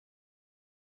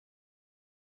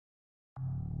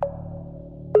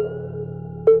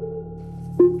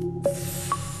Squid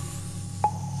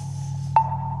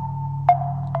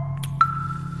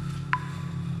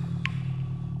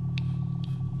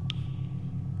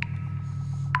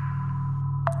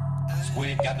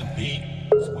got the beat.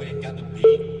 Squid got the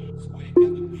beat. Squid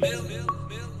got the beat.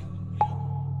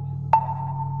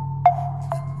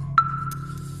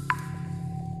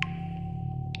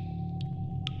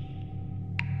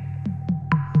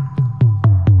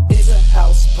 It's a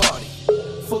house party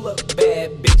full of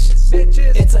bad bitches.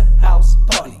 It's a house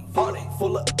party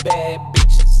full of bad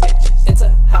bitches. It's a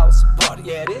house party,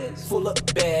 yeah, it is full of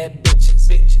bad bitches.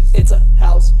 It's a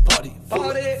house party full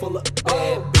of bad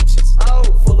bitches.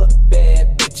 Full of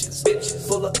bad bitches.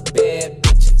 Full of bad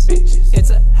bitches. It's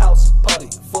a house party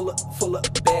full of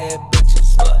bad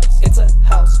bitches. It's a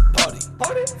house party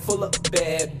full of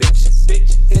bad bitches.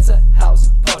 It's a house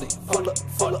party full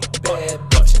of bad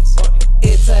bitches.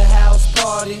 It's a house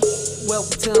party.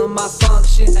 Welcome to my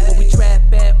function. Where we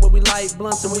trap at, where we light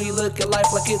blunts and we look at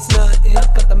life like it's nothing.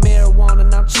 Got the marijuana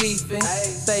and I'm chiefin'.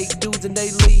 Fake dudes and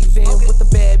they leaving. With the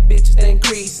bad bitches they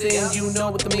increasing. You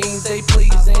know what that means, they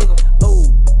pleasing.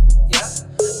 Ooh, yeah.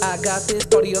 I got this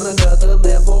party on another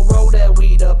level. Roll that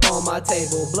weed up on my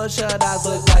table. Bloodshot eyes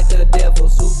look like the devil.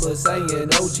 Super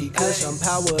Saiyan OG Kush, I'm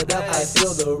powered up, I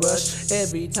feel the rush.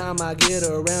 Every time I get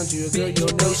around you, girl,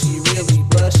 you'll know she really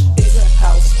blush. It's a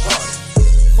house party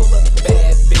full of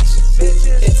bad bitches.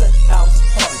 It's a house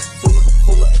party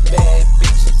full of bad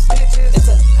bitches. It's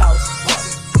a house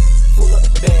party full of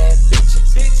bad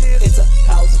bitches. It's a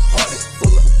house party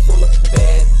full of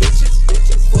bad bitches.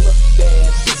 Full of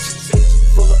bad bitches.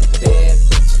 Full of bad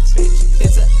bitches.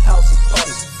 It's a house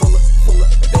party full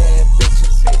of bad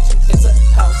bitches. It's a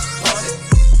house party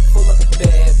full of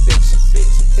bad bitches.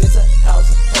 It's a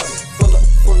house party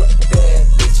full of bad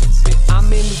bitches. I'm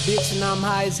in this bitch and I'm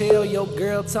high as hell. Yo,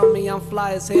 girl told me I'm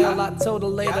fly as hell. I told her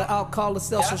later I'll call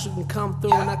herself so she can come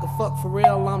through and I can fuck for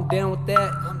real. I'm down with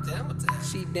that. I'm down with that.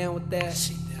 She down with that.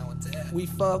 She down with that. We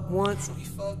fuck once.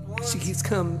 She keeps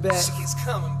coming back.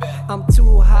 I'm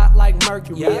too hot like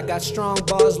Mercury. I got strong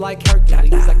balls like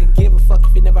Hercules. I could give a fuck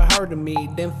if you never heard of me.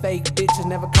 Them fake bitches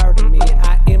never occurred to me.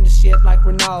 I am the shit like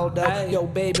Ronaldo. Yo,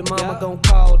 baby mama gon'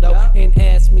 call though and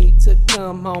ask me to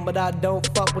come home, but I don't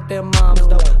fuck with them moms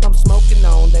though. I'm smoking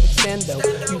on that extendo.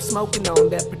 You smoking on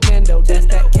that pretendo. That's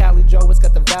that Cali Joe. It's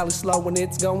got the valley slow when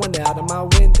it's going out of my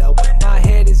window. My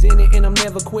head is in it and I'm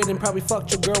never quitting. Probably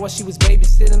fucked your girl while she was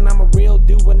babysitting. I'm a real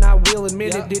dude and I will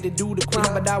admit it. Did it do the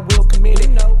crime, but I will commit it.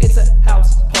 It's a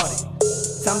house party.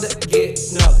 Time to get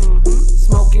nutty.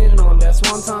 Smoking on that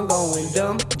swan tongue going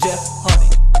dumb. Jeff Hardy.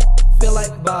 Feel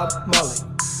like Bob Marley.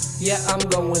 Yeah, I'm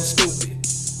going stupid.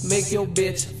 Make your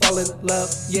bitch fall in love.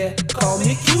 Yeah, call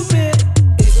me Cupid.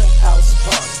 It's a house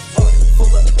party full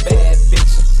of bad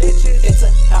bitches. It's a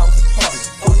house party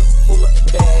full of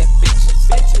bad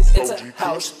bitches. It's a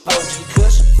house OG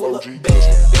Kush full of bad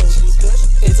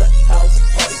bitches. It's a house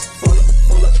party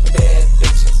full of bad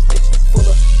bitches. Full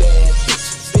of bad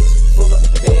bitches. Full of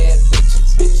bad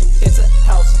bitches. It's a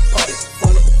house party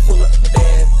full of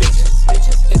bad bitches.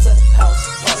 It's a house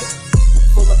party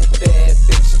full of bad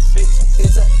bitches.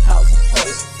 It's a house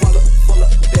party full of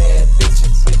bad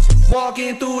bitches.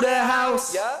 Walking through the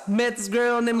house, met this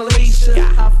girl named Alicia.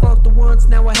 I fucked her once,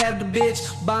 now I have the bitch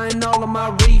buying all of my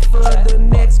reefer. The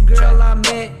next girl I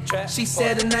met, she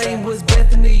said her name was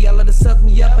Bethany. I let her suck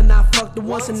me up and I fucked her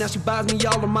once, and now she buys me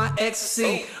all of my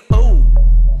ecstasy. Ooh.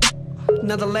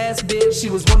 Now the last bitch, she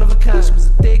was one of a kind. She was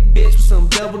a thick bitch with some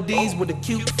double D's, with a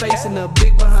cute face and a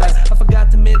big behind. I forgot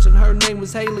to mention her name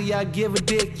was Haley. I give a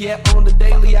dick, yeah, on the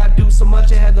daily. I do so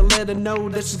much I had to let her know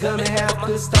that she's gonna have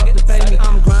to start to pay me.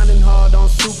 I'm grinding hard on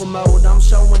super mode. I'm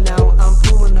showing out, I'm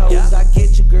pulling hoes. I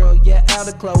get your girl, yeah, out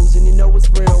of clothes, and you know it's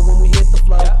real when we hit the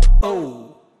flow.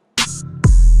 Oh,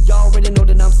 y'all already know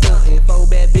that I'm stunting. 4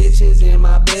 bad bitches in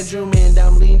my bedroom and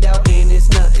I'm leaned out and it's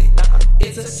nothing.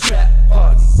 It's a trap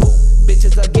party.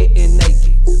 Bitches are getting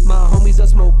naked. My homies are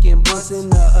smoking blunts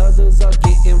and the others are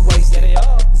getting wasted.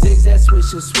 Zigzag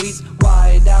switches, sweets,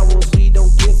 white owls, we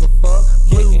don't give a fuck.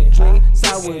 Blue drink,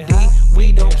 sour D,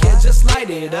 we don't care, just light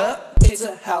it up. It's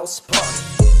a house party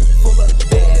full of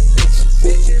bad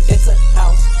bitches. It's a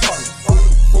house party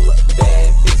full of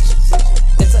bad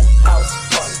bitches. It's a house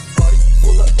party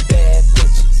full of bad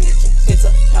bitches. It's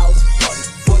a house party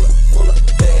full of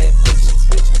bad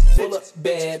bitches. Full of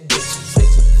bad bitches.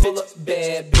 Full of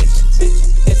bad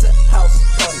bitches.